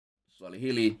Swali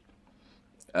hili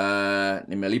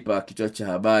nimelipa kichwa cha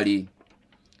habari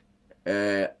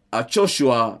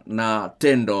achoshwa na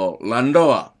tendo la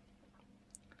ndoa.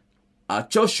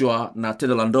 Achoshwa na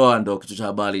tendo la ndoa ndio kichwa cha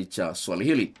habari cha swali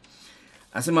hili.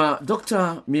 Anasema,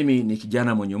 Dokta, mimi ni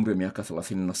kijana mwenye umri wa miaka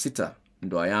 36.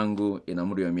 Ndoa yangu ina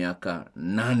umri wa miaka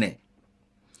 8.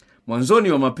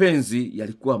 Mwanzoni wa mapenzi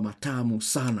yalikuwa matamu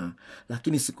sana,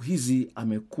 lakini siku hizi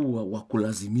amekuwa wa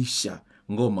kulazimisha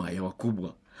ngoma ya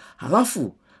wakubwa.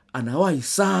 Halafu anawahi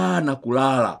sana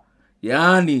kulala.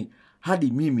 Yaani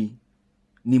hadi mimi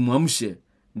nimwamshe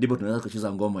ndipo tunaweza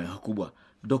kucheza ngoma ya wakubwa.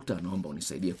 Dokta, naomba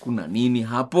unisaidie. Kuna nini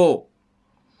hapo?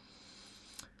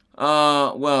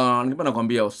 Ningependa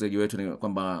kuambia wasikilizaji wetu ni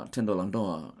kwamba tendo la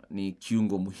ndoa ni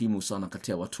kiungo muhimu sana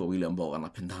kati ya watu wawili ambao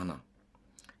wanapendana.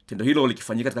 Tendo hilo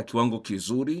likifanyika katika kiwango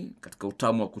kizuri, katika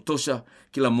utamu wa kutosha,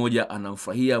 kila mmoja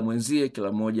anamfurahia mwenzie,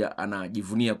 kila mmoja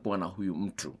anajivunia kuwa na huyu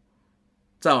mtu.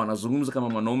 Sawa, nazungumza kama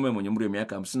mwanaume mwenye umri wa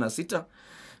miaka 56.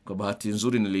 Kwa bahati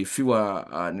nzuri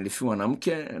nilifiwa na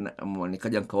mke,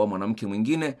 nikaja nikaoa mwanamke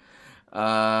mwingine.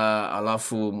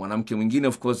 Alafu mwanamke mwingine,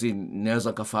 of course,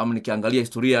 naweza kufahamu nikiangalia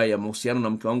historia ya mahusiano na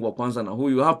mke wangu wa kwanza na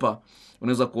huyu hapa,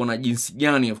 unaweza kuona jinsi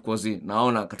gani, of course,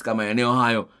 naona katika maeneo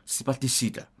hayo sipati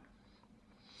shida.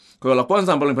 Kwa hiyo la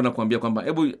kwanza ambalo nipenda kuambia kwamba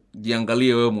hebu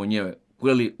jiangalie wewe mwenyewe,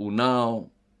 kweli unao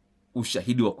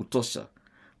ushahidi wa kutosha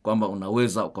kwamba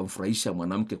unaweza ukamfurahisha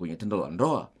mwanamke kwenye tendo la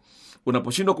ndoa?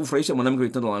 Unaposhindwa kumfurahisha mwanamke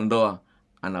kwenye tendo la ndoa,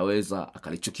 anaweza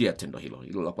akalichukia tendo hilo.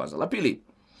 Hilo la kwanza. La pili,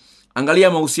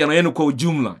 angalia mahusiano yenu kwa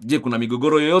ujumla. Je, kuna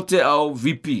migogoro yoyote au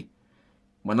vipi?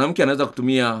 Mwanamke anaweza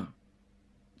kutumia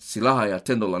silaha ya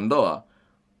tendo la ndoa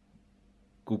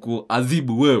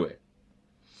kukuadhibu wewe.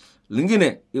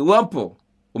 Lingine, iwapo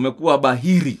umekuwa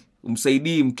bahiri,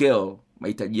 umsaidii mkeo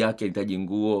mahitaji yake, anahitaji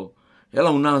nguo,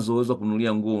 hela unazo, uwezo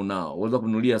kununulia nguo unao, uwezo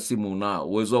kununulia simu unao,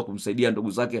 uwezo kumsaidia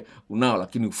ndugu zake unao,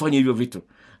 lakini ufanye hivyo vitu,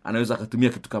 anaweza kutumia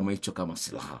kitu kama hicho kama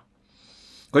silaha.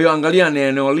 Kwa hiyo angalia ni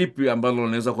eneo lipi ambalo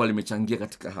linaweza kuwa limechangia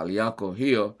katika hali yako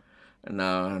hiyo,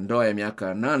 na ndoa ya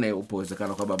miaka 8 upo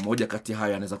uwezekano kwamba mmoja kati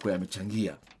haya anaweza kuwa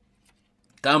amechangia.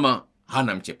 Kama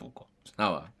hana mchepuko.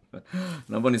 Sawa?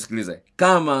 Naomba nisikilize.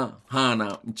 Kama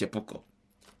hana mchepuko,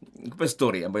 nikupe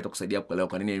story ambayo itakusaidia kuelewa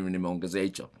kwa nini nimeongezea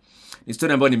hicho. Ni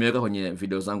story ambayo nimeweka kwenye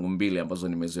video zangu 2 ambazo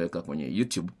nimeziweka kwenye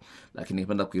YouTube, lakini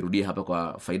ningependa kuirudia hapa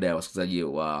kwa faida ya wasikilizaji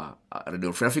wa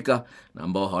Radio Free Africa na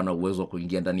ambao hawana uwezo wa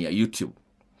kuingia ndani ya YouTube.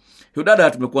 Huyu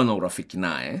dada tumekuwa na urafiki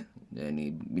naye,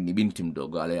 ni binti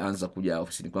mdogo. Alianza kuja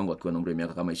ofisini kwangu akiwa na umri wa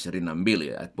miaka kama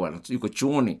 22, alikuwa yuko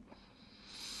chuoni.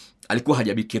 Alikuwa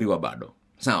hajabikiriwa bado.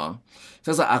 Sawa?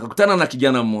 Sasa akakutana na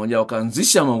kijana mmoja,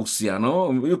 wakaanzisha mahusiano.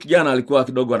 Huyu kijana alikuwa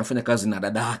kidogo anafanya kazi na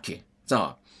dada yake.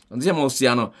 Sawa? Anzisha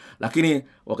mahusiano, lakini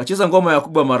wakacheza ngoma ya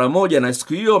kubwa mara moja, na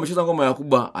siku hiyo wamecheza ngoma ya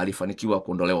kubwa alifanikiwa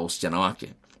kuondolewa usichana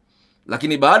wake.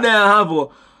 Lakini baada ya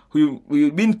hapo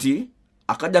huyu binti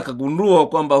akaja akagundua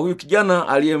kwamba huyu kijana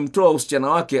aliyemtoa usichana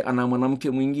wake ana mwanamke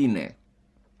mwingine.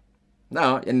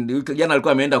 Sawa? Yani huyu kijana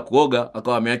alikuwa ameenda kuoga,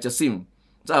 akawa ameacha simu.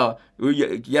 Sawa?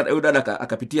 Huyu dada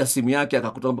akapitia simu yake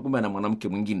akakuta kwamba ana mwanamke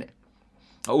mwingine.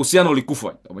 Uhusiano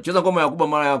ulikufa. Wamecheza ngoma ya kubwa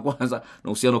mara ya kwanza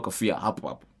na uhusiano ukafia hapo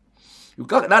hapo.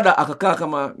 Dada akakaa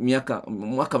kama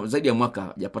mwaka zaidi ya mwaka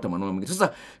hajapata mwanaume mwingine.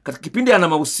 Sasa katika kipindi ana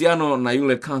mahusiano na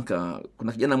yule kaka,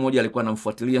 kuna kijana mmoja alikuwa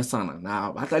anamfuatilia sana,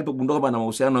 na hata alipogundua kwamba ana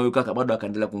mahusiano na yule kaka bado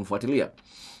akaendelea kumfuatilia.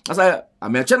 Sasa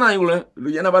ameachana na yule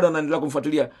kijana, bado anaendelea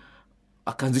kumfuatilia,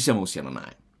 akaanzisha mahusiano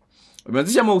naye.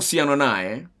 Wameanzisha mahusiano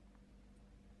naye,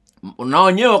 na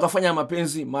wenyewe wakafanya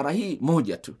mapenzi mara hii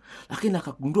moja tu, lakini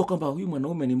akagundua kwamba huyu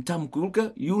mwanaume ni mtamu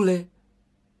kuliko yule.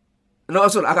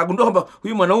 Akagundua kwamba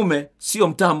huyu mwanaume sio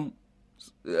mtamu,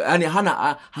 yani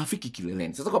hafiki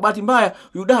kileleni. Sasa kwa bahati mbaya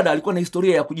huyu dada alikuwa na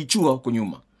historia ya kujichua huko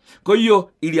nyuma. Kwa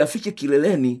hiyo ili afike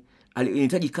kileleni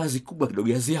alihitaji kazi kubwa kidogo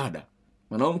ya ziada.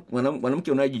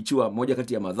 Mwanamke unayejichua, moja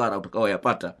kati ya madhara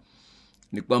utakayoyapata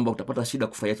ni kwamba utapata shida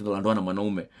kufanya tendo la ndoa na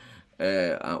mwanaume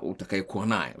utakayekuwa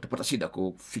naye. Utapata shida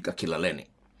kufika kileleni.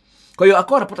 Kwa hiyo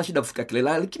akawa anapata shida kufika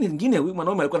kileleni, lakini nyingine huyu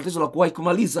mwanaume alikuwa na tatizo la kuwahi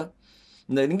kumaliza.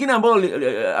 Na lingine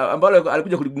ambalo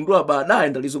alikuja kuligundua baadaye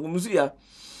nitalizungumzia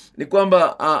ni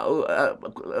kwamba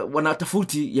wana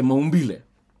tofauti ya maumbile.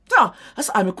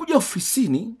 Sasa amekuja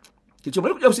ofisini,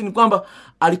 kilichomleta ofisini kwamba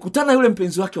alikutana yule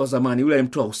mpenzi wake wa zamani, yule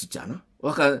alimtoa usichana.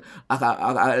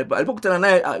 Alipokutana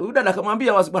naye yule dada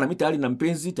akamwambia wazi, bwana, mimi tayari na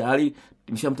mpenzi, tayari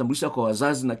nimeshamtambulisha kwa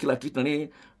wazazi na kila kitu, na nini,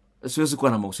 siwezi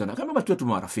kuwa na mahusiano. Akamwambia tuwe tu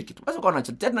marafiki tu. Basi kwa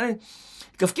anachat na nini.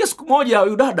 Ikafikia siku moja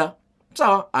huyu dada,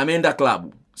 sawa, ameenda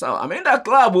klabu. Sawa, ameenda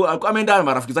klabu, alikuwa ameenda na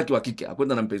marafiki zake wa kike.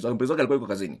 Hakwenda na mpenzi wake. Mpenzi wake alikuwa yuko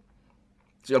kazini.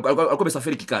 Sio, alikuwa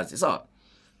amesafiri kikazi. Sawa.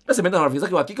 Sasa ameenda na marafiki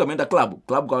zake wa kike, ameenda klabu.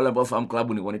 Klabu kwa wale ambao fahamu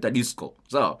klabu ni wanaita disco.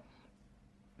 Sawa.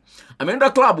 Ameenda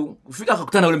klabu, kufika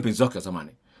akakutana na yule mpenzi wake wa zamani.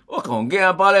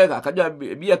 Wakaongea pale, akaja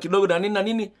bia kidogo na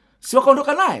nini. Si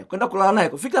wakaondoka naye, kwenda kulala naye.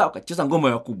 Kufika akacheza ngoma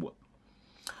ya kubwa.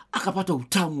 Akapata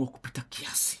utamu wa kupita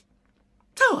kiasi.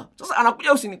 Sawa? Sasa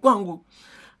anakuja usini kwangu.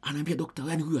 Ananiambia, daktari,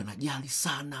 yani huyu anajali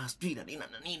sana, sijui na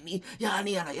nini.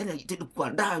 Yani anajitahidi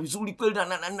kuandaa vizuri kweli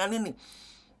na nini.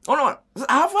 Unaona?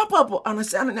 Alafu hapo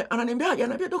ananiambia,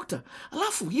 daktari,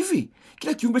 alafu hivi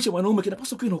kila kiumbe cha mwanaume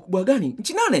kinapaswa kuwa na ukubwa gani?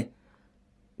 Inchi 8.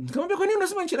 Nikamwambia, kwa nini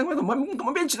unasema inchi 8?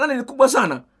 Nikamwambia inchi 8 ni kubwa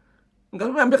sana.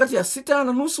 Nikamwambia kati ya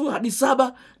 6.5 hadi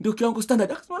 7 ndio kiwango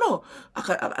standard. Akasema no.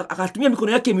 Akatumia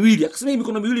mikono yake miwili. Akasema hii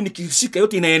mikono miwili nikishika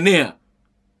yote inaenea.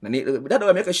 Na ni dada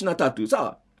wa miaka 23,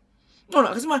 sawa? Unaona?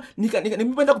 Akasema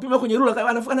nimependa kupima kwenye rula,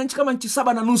 anafanya inchi kama inchi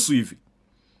 7.5 hivi.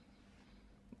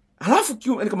 Alafu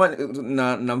kama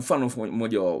na mfano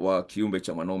mmoja wa kiumbe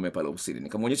cha mwanaume pale ofisini.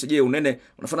 Nikamwonyesha, je, unene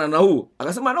unafanana na huu?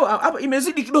 Akasema no, hapa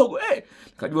imezidi kidogo.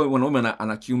 Nikajua mwanaume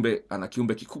ana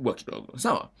kiumbe kikubwa kidogo.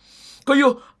 Sawa? Kwa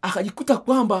hiyo akajikuta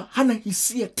kwamba hana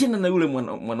hisia tena na yule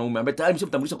mwanaume ambaye tayari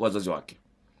ameshamtambulisha kwa wazazi wake.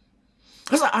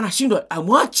 Sasa anashindwa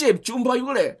amwache mchumba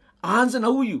yule, aanze na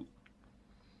huyu.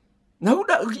 Na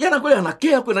kijana kweli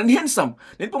anakea kweli, ni handsome.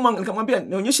 Nikamwambia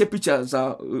nionyeshe picha za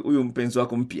huyu mpenzi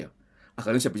wako mpya.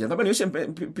 Akanionyesha picha. Nikamwambia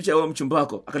nionyeshe picha ya mchumba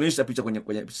wako. Akanionyesha picha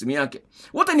kwenye simu yake.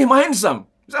 Wote ni handsome.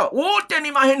 Sawa? Wote ni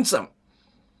handsome.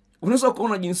 Unaweza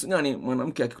kuona jinsi gani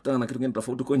mwanamke akikutana na kitu kingine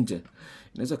tofauti huko nje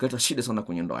inaweza kuleta shida sana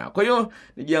kwenye ndoa yako. Kwa hiyo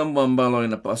ni jambo ambalo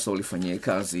linapaswa ulifanyie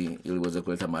kazi ili uweze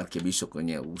kuleta marekebisho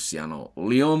kwenye uhusiano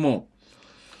uliomo.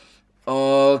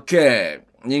 Okay,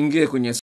 nyingie kwenye